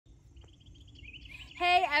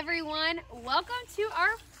Hey everyone, welcome to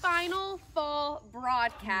our final fall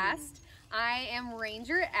broadcast. I am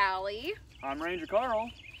Ranger Allie. I'm Ranger Carl.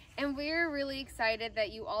 And we're really excited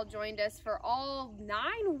that you all joined us for all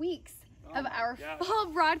 9 weeks of our fall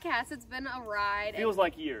broadcast. It's been a ride. Feels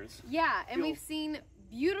like years. Yeah, and we've seen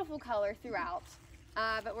beautiful color throughout.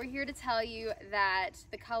 But we're here to tell you that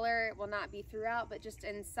the color will not be throughout, but just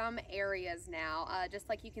in some areas now. Just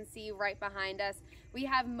like you can see right behind us, we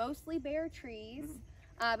have mostly bare trees,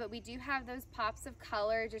 but we do have those pops of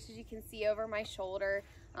color, just as you can see over my shoulder,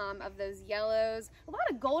 of those yellows. A lot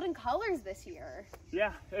of golden colors this year.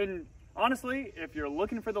 Yeah, and honestly, if you're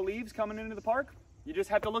looking for the leaves coming into the park, you just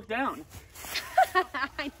have to look down.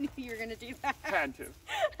 I knew you were going to do that. Had to.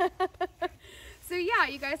 So yeah,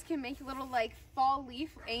 you guys can make little like fall leaf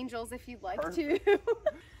angels if you'd like to.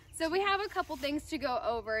 So we have a couple things to go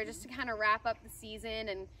over just to kind of wrap up the season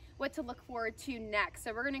and what to look forward to next.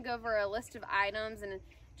 So we're going to go over a list of items, and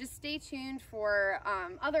just stay tuned for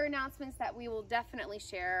other announcements that we will definitely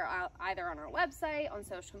share either on our website, on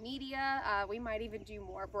social media. We might even do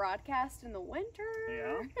more broadcasts in the winter.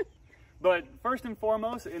 Yeah. But first and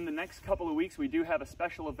foremost, in the next couple of weeks, we do have a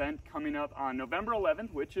special event coming up on November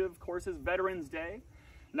 11th, which of course is Veterans Day.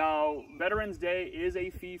 Now, Veterans Day is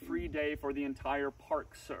a fee-free day for the entire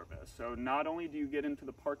park service. So not only do you get into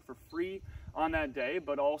the park for free on that day,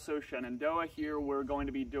 but also Shenandoah here, we're going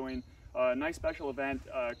to be doing a nice special event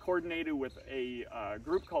coordinated with a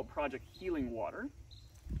group called Project Healing Water,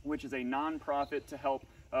 which is a non-profit to help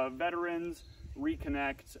veterans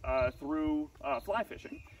reconnect through fly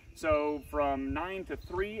fishing. So from 9 to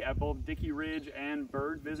 3 at both Dickey Ridge and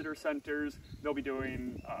Bird Visitor Centers, they'll be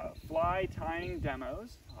doing fly tying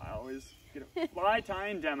demos. I always get fly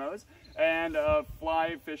tying demos and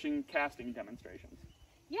fly fishing casting demonstrations.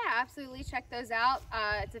 Yeah, absolutely. Check those out.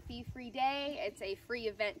 It's a fee-free day. It's a free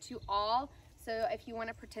event to all. So if you want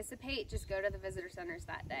to participate, just go to the visitor centers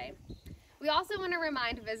that day. We also want to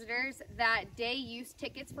remind visitors that day use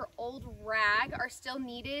tickets for Old Rag are still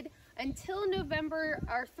needed until November,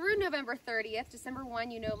 or through November 30th. December 1,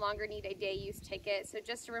 you no longer need a day use ticket. So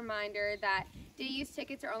just a reminder that day use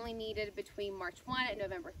tickets are only needed between March 1 and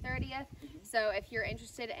November 30th. So if you're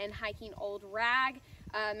interested in hiking Old Rag,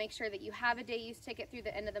 make sure that you have a day use ticket through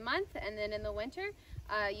the end of the month, and then in the winter,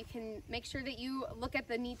 you can make sure that you look at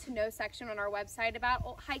the need to know section on our website about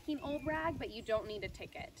hiking Old Rag, but you don't need a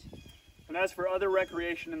ticket. And as for other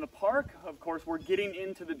recreation in the park, of course, we're getting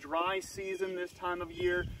into the dry season this time of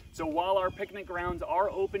year. So while our picnic grounds are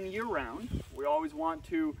open year-round, we always want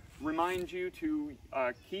to remind you to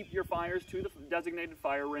keep your fires to the designated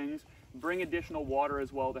fire rings. Bring additional water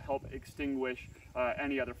as well to help extinguish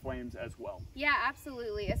any other flames as well. Yeah,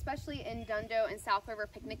 absolutely. Especially in Dundo and South River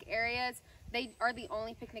picnic areas. They are the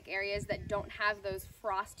only picnic areas that don't have those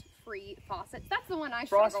frost-free faucets. That's the one I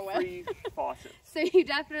struggle with. Frost-free faucets. So you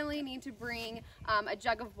definitely need to bring a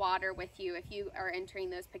jug of water with you if you are entering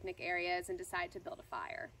those picnic areas and decide to build a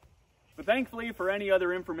fire. But thankfully, for any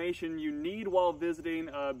other information you need while visiting,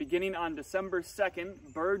 beginning on December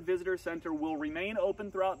 2nd, Bird Visitor Center will remain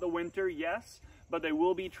open throughout the winter, yes, but they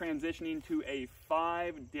will be transitioning to a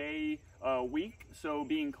 5-day week, so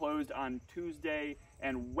being closed on Tuesday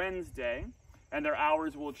and Wednesday, and their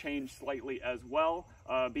hours will change slightly as well,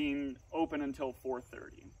 being open until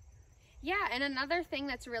 4:30. Yeah, and another thing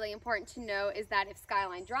that's really important to know is that if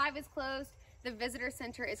Skyline Drive is closed, the visitor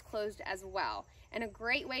center is closed as well. And a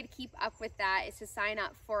great way to keep up with that is to sign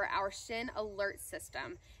up for our Shin Alert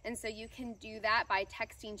system. And so you can do that by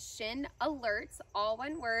texting Shin Alerts, all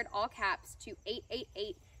one word, all caps, to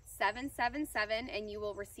 888-777, and you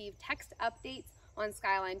will receive text updates on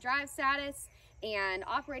Skyline Drive status and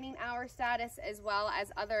operating hour status, as well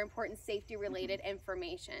as other important safety related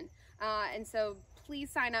information. And so please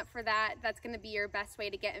sign up for that. That's going to be your best way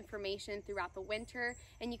to get information throughout the winter.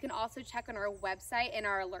 And you can also check on our website in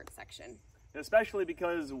our alert section. Especially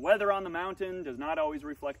because weather on the mountain does not always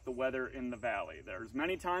reflect the weather in the valley. There's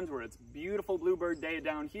many times where it's beautiful bluebird day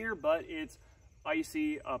down here, but it's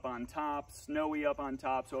icy up on top, snowy up on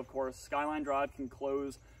top. So of course, Skyline Drive can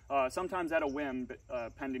close sometimes at a whim,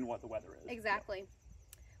 pending what the weather is. Exactly.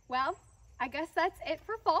 Well, I guess that's it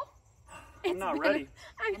for fall. I'm not ready.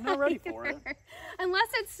 I'm not ready for it. Unless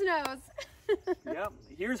it snows. Yep.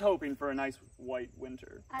 Here's hoping for a nice white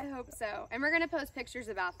winter. I hope so. And we're going to post pictures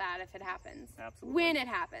about that if it happens. Absolutely. When it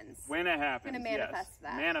happens. When it happens. Going to manifest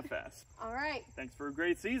that. Manifest. All right. Thanks for a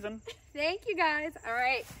great season. Thank you guys. All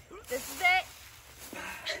right. This is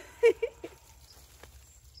it.